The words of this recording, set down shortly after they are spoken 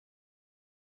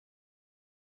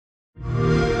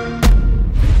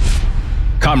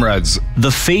Comrades,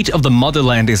 the fate of the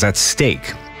Motherland is at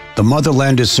stake. The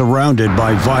Motherland is surrounded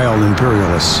by vile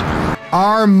imperialists.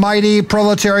 Our mighty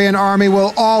proletarian army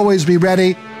will always be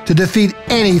ready to defeat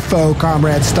any foe,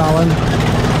 Comrade Stalin.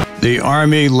 The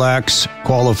army lacks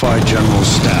qualified general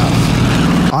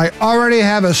staff. I already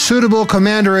have a suitable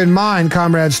commander in mind,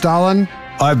 Comrade Stalin.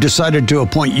 I've decided to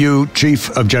appoint you Chief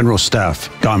of General Staff,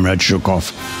 Comrade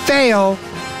Zhukov. Fail,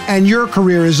 and your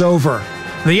career is over.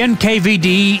 The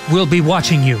NKVD will be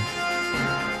watching you.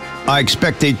 I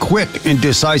expect a quick and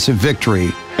decisive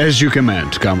victory. As you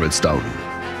command, Comrade Stalin.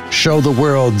 Show the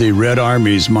world the Red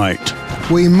Army's might.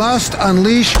 We must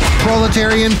unleash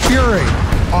proletarian fury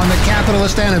on the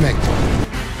capitalist enemy.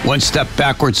 One step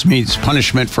backwards means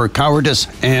punishment for cowardice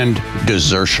and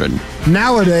desertion.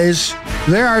 Nowadays,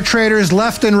 there are traitors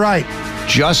left and right.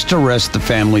 Just arrest the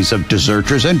families of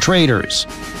deserters and traitors.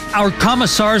 Our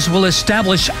commissars will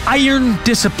establish iron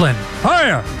discipline.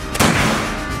 Fire!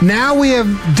 Now we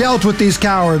have dealt with these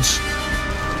cowards.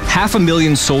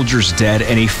 500,000 soldiers dead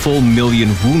and a full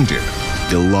 1,000,000 wounded.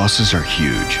 The losses are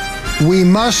huge. We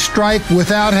must strike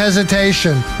without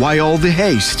hesitation. Why all the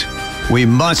haste? We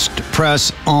must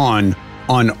press on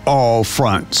all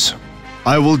fronts.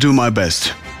 I will do my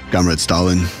best, Comrade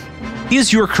Stalin.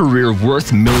 Is your career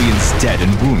worth millions dead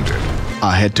and wounded?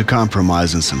 I had to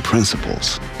compromise on some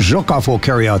principles. Zhukov will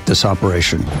carry out this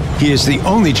operation. He is the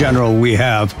only general we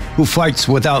have who fights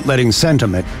without letting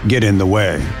sentiment get in the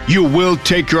way. You will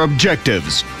take your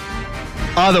objectives.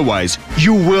 Otherwise,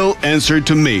 you will answer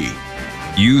to me.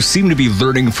 You seem to be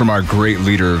learning from our great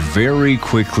leader very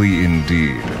quickly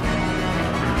indeed.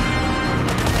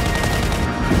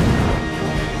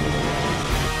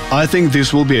 I think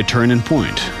this will be a turning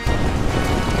point.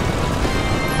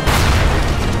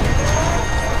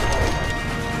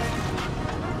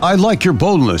 I like your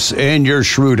boldness and your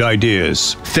shrewd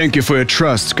ideas. Thank you for your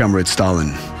trust, Comrade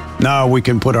Stalin. Now we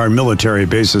can put our military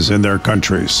bases in their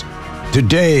countries.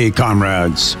 Today,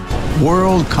 comrades,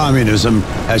 world communism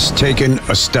has taken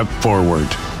a step forward.